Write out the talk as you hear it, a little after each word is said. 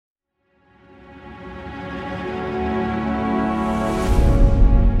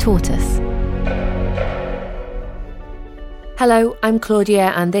Tortoise. Hello, I'm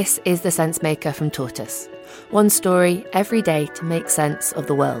Claudia, and this is The Sensemaker from Tortoise. One story every day to make sense of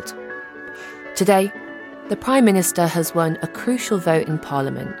the world. Today, the Prime Minister has won a crucial vote in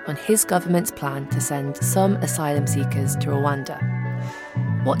Parliament on his government's plan to send some asylum seekers to Rwanda.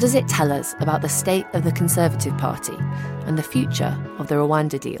 What does it tell us about the state of the Conservative Party and the future of the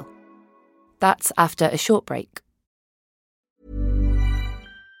Rwanda deal? That's after a short break.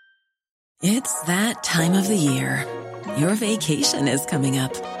 It's that time of the year. Your vacation is coming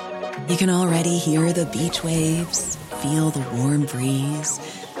up. You can already hear the beach waves, feel the warm breeze,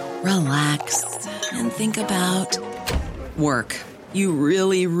 relax, and think about work. You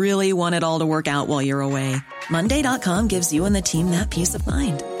really, really want it all to work out while you're away. Monday.com gives you and the team that peace of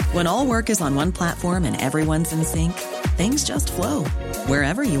mind. When all work is on one platform and everyone's in sync, things just flow.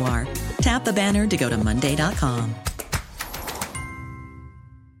 Wherever you are, tap the banner to go to Monday.com.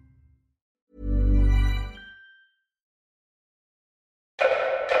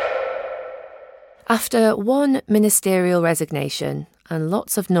 After one ministerial resignation and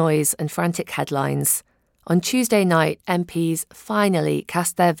lots of noise and frantic headlines, on Tuesday night, MPs finally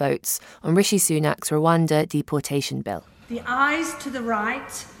cast their votes on Rishi Sunak's Rwanda deportation bill. The ayes to the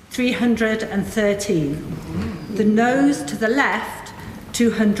right, 313. The noes to the left,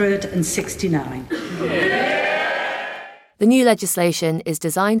 269. The new legislation is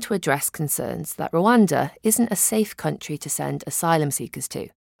designed to address concerns that Rwanda isn't a safe country to send asylum seekers to,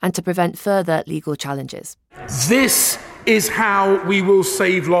 and to prevent further legal challenges. This is how we will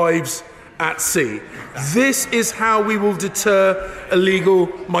save lives at sea. This is how we will deter illegal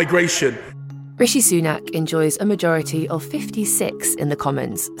migration. Rishi Sunak enjoys a majority of 56 in the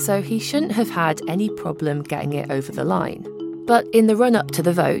Commons, so he shouldn't have had any problem getting it over the line. But in the run-up to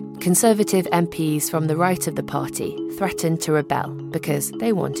the vote, Conservative MPs from the right of the party threatened to rebel because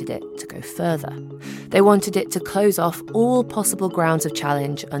they wanted it to go further. They wanted it to close off all possible grounds of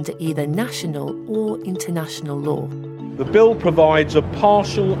challenge under either national or international law. The bill provides a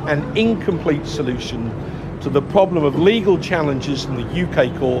partial and incomplete solution to the problem of legal challenges in the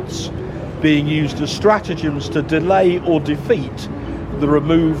UK courts being used as stratagems to delay or defeat the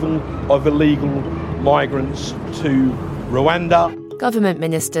removal of illegal migrants to Rwanda. Government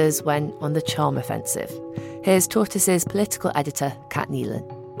ministers went on the charm offensive. Here's Tortoise's political editor, Kat Neelan.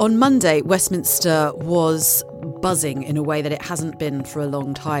 On Monday, Westminster was buzzing in a way that it hasn't been for a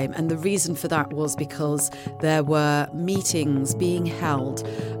long time. And the reason for that was because there were meetings being held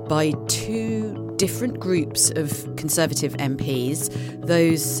by two different groups of Conservative MPs.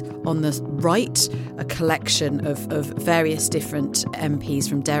 Those on the right, a collection of various different MPs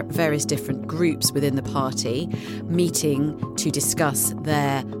from various different groups within the party, meeting to discuss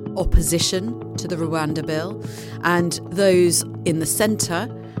their opposition to the Rwanda bill. And those in the centre,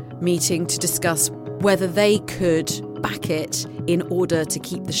 meeting to discuss whether they could back it in order to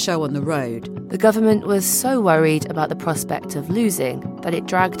keep the show on the road. The government was so worried about the prospect of losing that it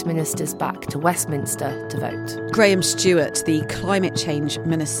dragged ministers back to Westminster to vote. Graham Stewart, the climate change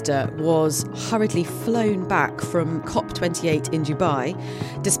minister, was hurriedly flown back from COP28 in Dubai,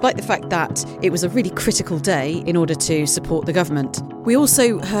 despite the fact that it was a really critical day in order to support the government. We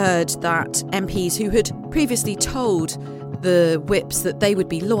also heard that MPs who had previously told the whips that they would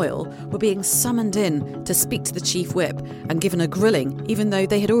be loyal were being summoned in to speak to the chief whip and given a grilling, even though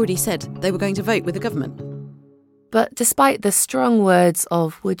they had already said they were going to vote with the government. But despite the strong words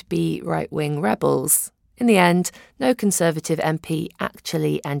of would-be right-wing rebels, in the end, no Conservative MP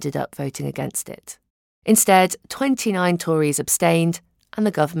actually ended up voting against it. Instead, 29 Tories abstained and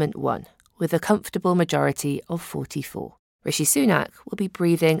the government won, with a comfortable majority of 44. Rishi Sunak will be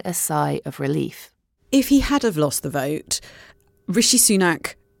breathing a sigh of relief. If he had have lost the vote, Rishi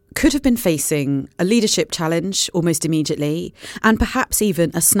Sunak could have been facing a leadership challenge almost immediately, and perhaps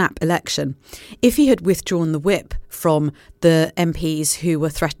even a snap election. If he had withdrawn the whip from the MPs who were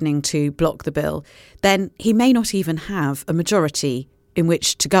threatening to block the bill, then he may not even have a majority in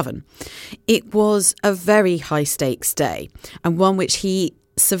which to govern. It was a very high-stakes day, and one which he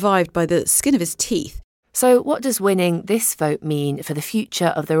survived by the skin of his teeth. So what does winning this vote mean for the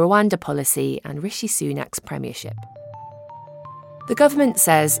future of the Rwanda policy and Rishi Sunak's premiership? The government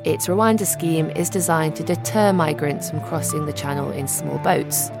says its Rwanda scheme is designed to deter migrants from crossing the channel in small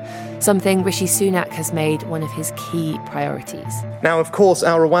boats, something Rishi Sunak has made one of his key priorities. Now, of course,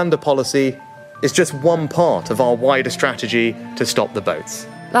 our Rwanda policy is just one part of our wider strategy to stop the boats.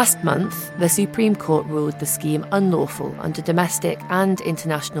 Last month, the Supreme Court ruled the scheme unlawful under domestic and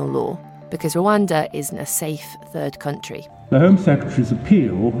international law because Rwanda isn't a safe third country. The Home Secretary's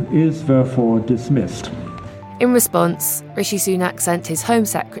appeal is therefore dismissed. In response, Rishi Sunak sent his Home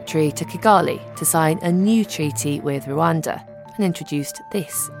Secretary to Kigali to sign a new treaty with Rwanda and introduced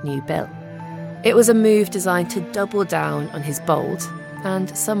this new bill. It was a move designed to double down on his bold,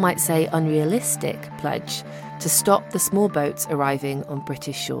 and some might say unrealistic, pledge to stop the small boats arriving on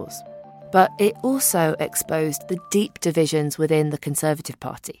British shores. But it also exposed the deep divisions within the Conservative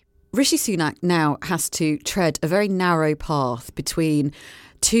Party. Rishi Sunak now has to tread a very narrow path between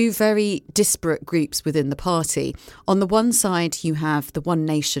two very disparate groups within the party. On the one side, you have the One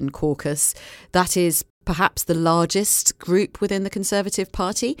Nation caucus. That is perhaps the largest group within the Conservative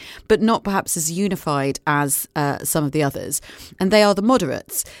Party, but not perhaps as unified as some of the others. And they are the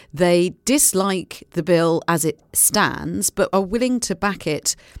moderates. They dislike the bill as it stands, but are willing to back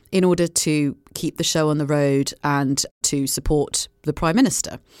it in order to keep the show on the road and to support the Prime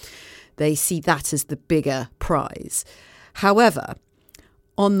Minister. They see that as the bigger prize. However,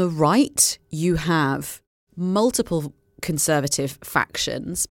 on the right, you have multiple Conservative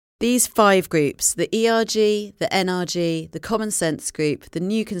factions. These 5 groups, the ERG, the NRG, the Common Sense Group, the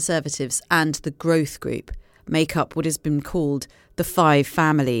New Conservatives and the Growth Group, make up what has been called the 5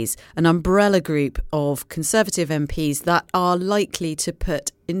 families, an umbrella group of Conservative MPs that are likely to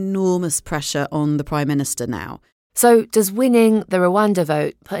put enormous pressure on the Prime Minister now. So does winning the Rwanda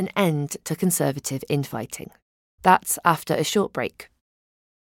vote put an end to Conservative infighting? That's after a short break.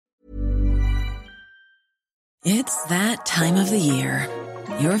 It's that time of the year.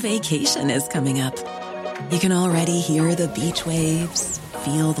 Your vacation is coming up. You can already hear the beach waves,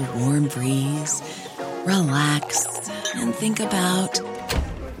 feel the warm breeze, relax, and think about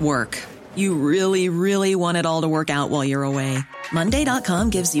work. You really, really want it all to work out while you're away. Monday.com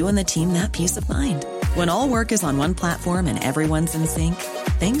gives you and the team that peace of mind. When all work is on one platform and everyone's in sync,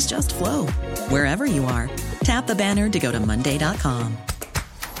 things just flow. Wherever you are, tap the banner to go to Monday.com.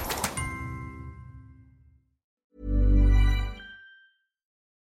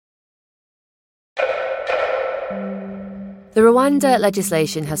 The Rwanda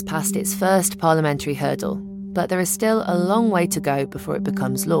legislation has passed its first parliamentary hurdle, but there is still a long way to go before it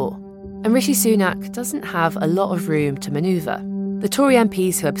becomes law. And Rishi Sunak doesn't have a lot of room to manoeuvre. The Tory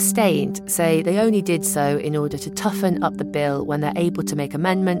MPs who abstained say they only did so in order to toughen up the bill when they're able to make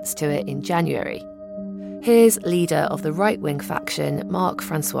amendments to it in January. Here's leader of the right-wing faction, Marc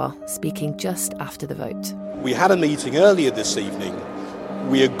Francois, speaking just after the vote. We had a meeting earlier this evening.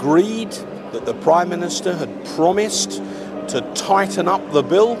 We agreed that the Prime Minister had promised to tighten up the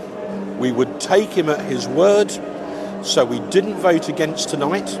bill. We would take him at his word, so we didn't vote against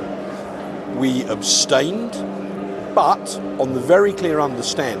tonight. We abstained, but on the very clear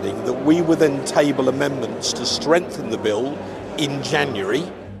understanding that we would then table amendments to strengthen the bill in January.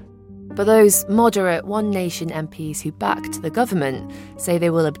 But those moderate One Nation MPs who backed the government say they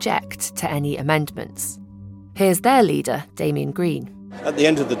will object to any amendments. Here's their leader, Damien Green. At the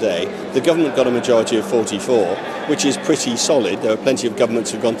end of the day, the government got a majority of 44, which is pretty solid. There are plenty of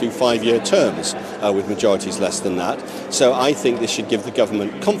governments who've gone through 5-year terms with majorities less than that. So I think this should give the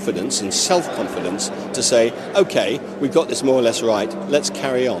government confidence and self-confidence to say, OK, we've got this more or less right, let's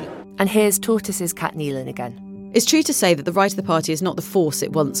carry on. And here's Tortoise's Kat Neelan again. It's true to say that the right of the party is not the force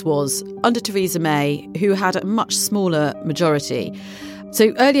it once was under Theresa May, who had a much smaller majority.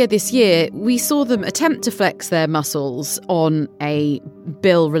 So earlier this year, we saw them attempt to flex their muscles on a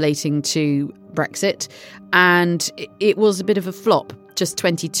bill relating to Brexit, and it was a bit of a flop. Just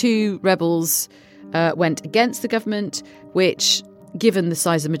 22 rebels went against the government, which, given the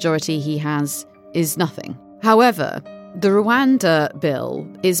size of majority he has, is nothing. However, the Rwanda bill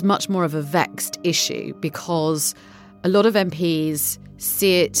is much more of a vexed issue because a lot of MPs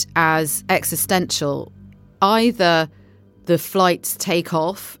see it as existential. Either the flights take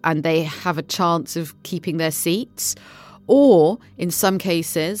off and they have a chance of keeping their seats, or in some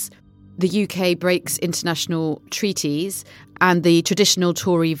cases, the UK breaks international treaties and the traditional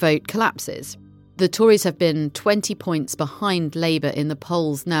Tory vote collapses. The Tories have been 20 points behind Labour in the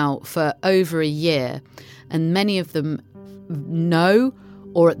polls now for over a year, and many of them know,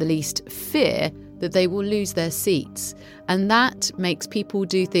 or at the least fear, that they will lose their seats. And that makes people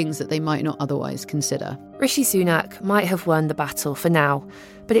do things that they might not otherwise consider. Rishi Sunak might have won the battle for now,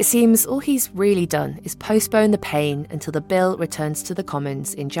 but it seems all he's really done is postpone the pain until the bill returns to the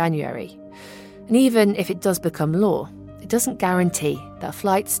Commons in January. And even if it does become law, it doesn't guarantee that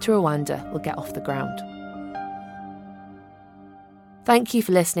flights to Rwanda will get off the ground. Thank you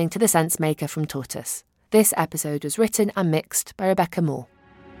for listening to The Sense Maker from Tortoise. This episode was written and mixed by Rebecca Moore.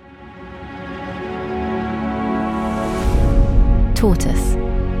 Tortoise.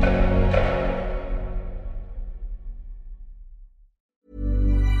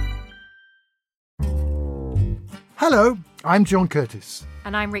 Hello, I'm John Curtis.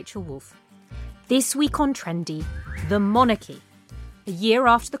 And I'm Rachel Wolfe. This week on Trendy, the monarchy. A year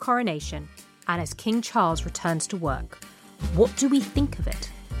after the coronation, and as King Charles returns to work, what do we think of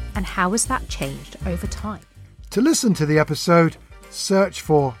it? And how has that changed over time? To listen to the episode, search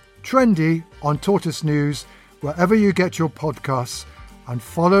for Trendy on Tortoise News wherever you get your podcasts and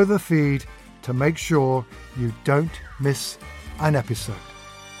follow the feed to make sure you don't miss an episode.